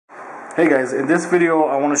Hey guys, in this video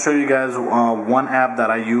I want to show you guys one app that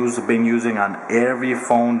been using on every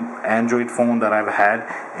phone, Android phone that I've had,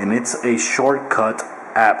 and it's a shortcut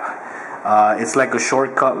app. It's like a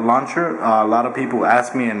shortcut launcher. A lot of people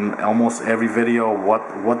ask me in almost every video,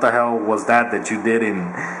 what the hell was that you did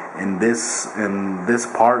in this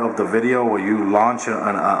part of the video where you launch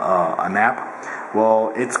an app?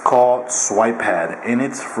 Well, it's called SwipePad and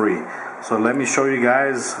it's free. So let me show you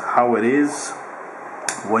guys how it is.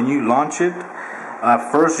 When you launch it,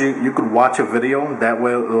 first you could watch a video. That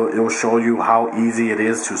way it'll show you how easy it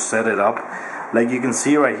is to set it up. Like you can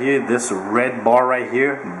see right here, this red bar right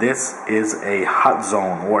here, this is a hot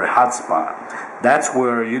zone or a hotspot. That's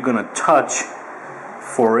where you're gonna touch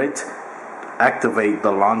for it, activate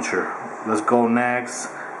the launcher. Let's go next,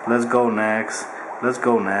 let's go next, let's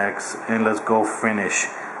go next, and let's go finish.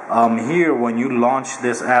 Here, when you launch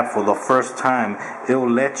this app for the first time, it'll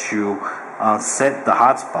let you set the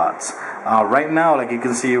hotspots. Right now, like you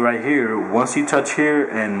can see right here, once you touch here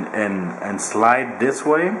and slide this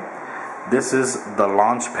way, this is the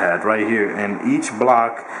launch pad right here. And each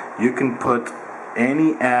block, you can put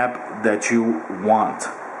any app that you want.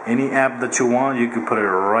 Any app that you want, you can put it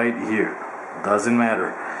right here. Doesn't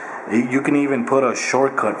matter. You can even put a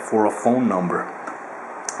shortcut for a phone number.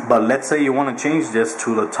 But let's say you want to change this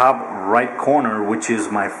to the top right corner, which is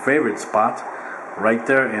my favorite spot right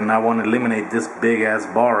there, and I want to eliminate this big ass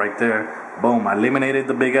bar right there. Boom, I eliminated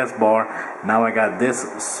the big ass bar. Now I got this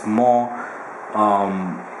small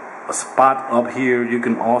spot up here. You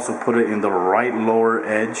can also put it in the right lower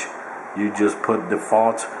edge. You just put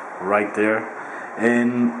default right there,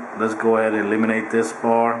 and let's go ahead and eliminate this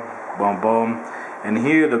bar. Boom, boom. And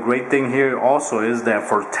here, the great thing here also is that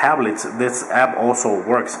for tablets, this app also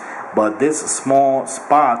works. But this small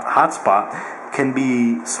spot, hotspot, can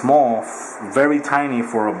be small, very tiny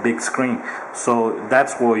for a big screen. So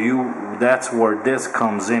that's where this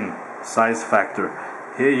comes in, size factor.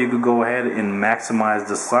 Here you could go ahead and maximize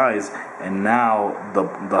the size, and now the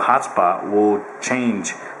hotspot will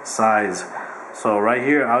change size. So right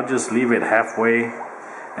here, I'll just leave it halfway,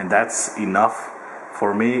 and that's enough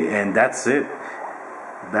for me, and that's it.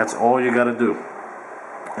 That's all you gotta do.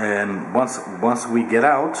 And once we get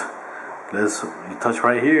out, you touch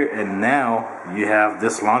right here, and now you have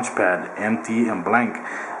this launch pad empty and blank.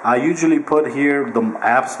 I usually put here the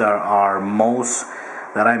apps that I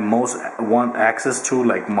most want access to,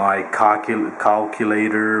 like my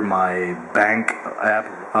calculator, my bank app.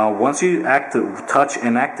 Once you touch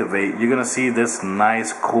and activate, you're gonna see this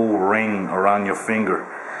nice cool ring around your finger.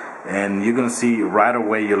 And you're gonna see right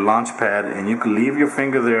away your launch pad, and you can leave your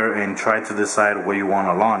finger there and try to decide where you want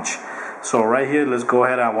to launch. So right here, let's go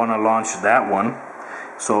ahead. I want to launch that one,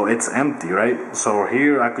 so it's empty, right? So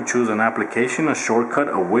here I could choose an application, a shortcut,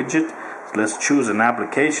 a widget. So let's choose an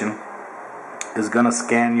application. It's gonna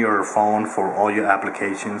scan your phone for all your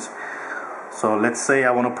applications. So let's say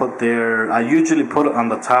I want to put there, I usually put it on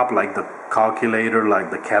the top, like the calculator,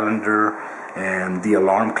 like the calendar, and the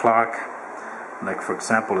alarm clock. Like for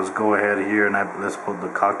example, let's go ahead here and let's put the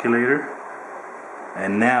calculator,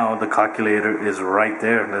 and now the calculator is right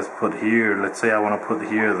there. Let's put here, let's say I want to put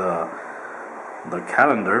here the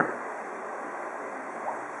calendar,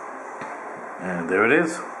 and there it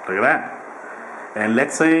is. Look at that. And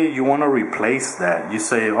let's say you want to replace that. You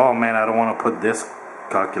say, oh man, I don't want to put this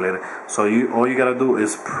calculator. So all you gotta do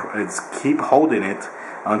is keep holding it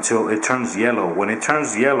until it turns yellow. When it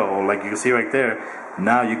turns yellow, like you can see right there,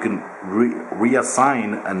 now you can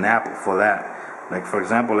reassign an app for that. Like for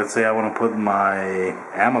example, let's say I want to put my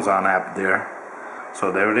Amazon app there. So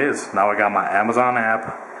there it is. Now I got my Amazon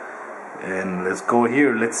app. And let's go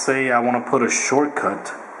here. Let's say I want to put a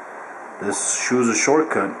shortcut. Let's choose a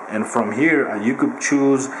shortcut. And from here, you could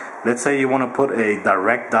choose, let's say you want to put a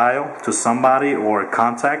direct dial to somebody or a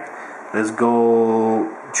contact. Let's go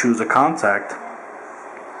choose a contact.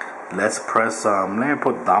 Let's press, let me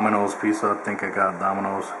put Domino's Pizza. I think I got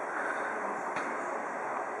Domino's.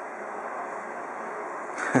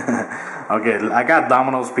 Okay, I got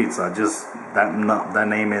Domino's Pizza. Just that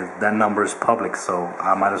number is public, so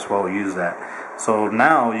I might as well use that. So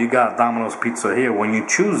now you got Domino's Pizza here. When you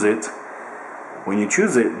choose it,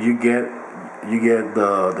 you get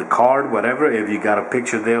the card, whatever. If you got a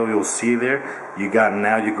picture there, you'll see there.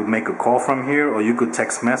 Now you could make a call from here, or you could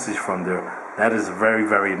text message from there. That is very,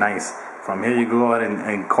 very nice. From here you go ahead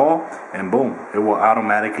and call, and boom, it will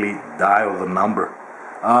automatically dial the number.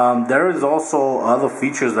 There is also other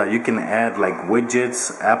features that you can add, like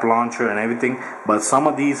widgets, app launcher, and everything. But some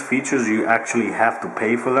of these features you actually have to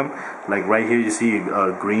pay for them. Like right here you see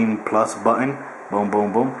a green plus button. Boom,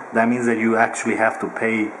 boom, boom. That means that you actually have to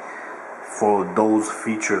pay for those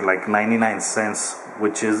features, like 99 cents,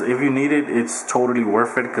 which is, if you need it, it's totally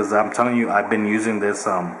worth it, because I'm telling you, I've been using this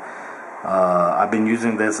app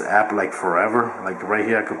like forever. Like right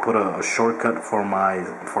here, I could put a shortcut for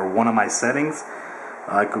one of my settings.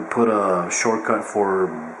 I could put a shortcut for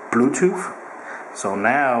Bluetooth. So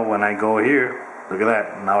now when I go here, look at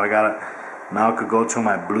that. Now I could go to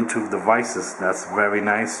my Bluetooth devices. That's very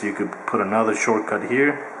nice. You could put another shortcut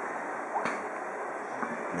here.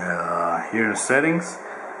 Here in settings.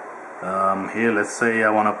 Here, let's say I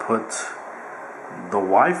want to put the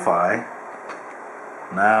Wi-Fi.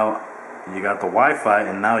 Now you got the Wi-Fi,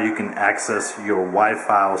 and now you can access your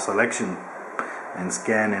Wi-Fi selection and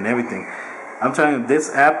scan and everything. I'm telling you, this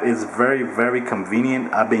app is very, very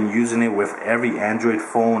convenient. I've been using it with every Android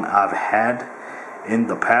phone I've had in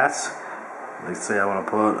the past. Let's say I want to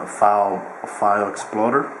put a file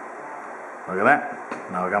explorer. Look at that.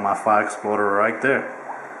 Now I got my file explorer right there.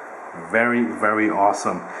 Very, very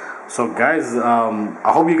awesome. So guys,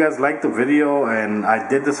 I hope you guys liked the video, and I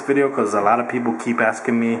did this video because a lot of people keep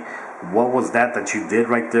asking me, what was that you did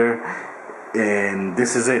right there? And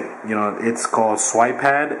this is it. You know, it's called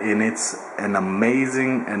SwipePad, and it's an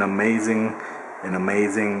amazing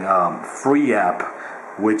free app,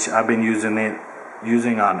 which I've been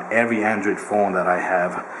using on every Android phone that I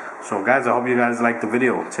have. So guys, I hope you guys liked the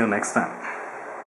video. Till next time.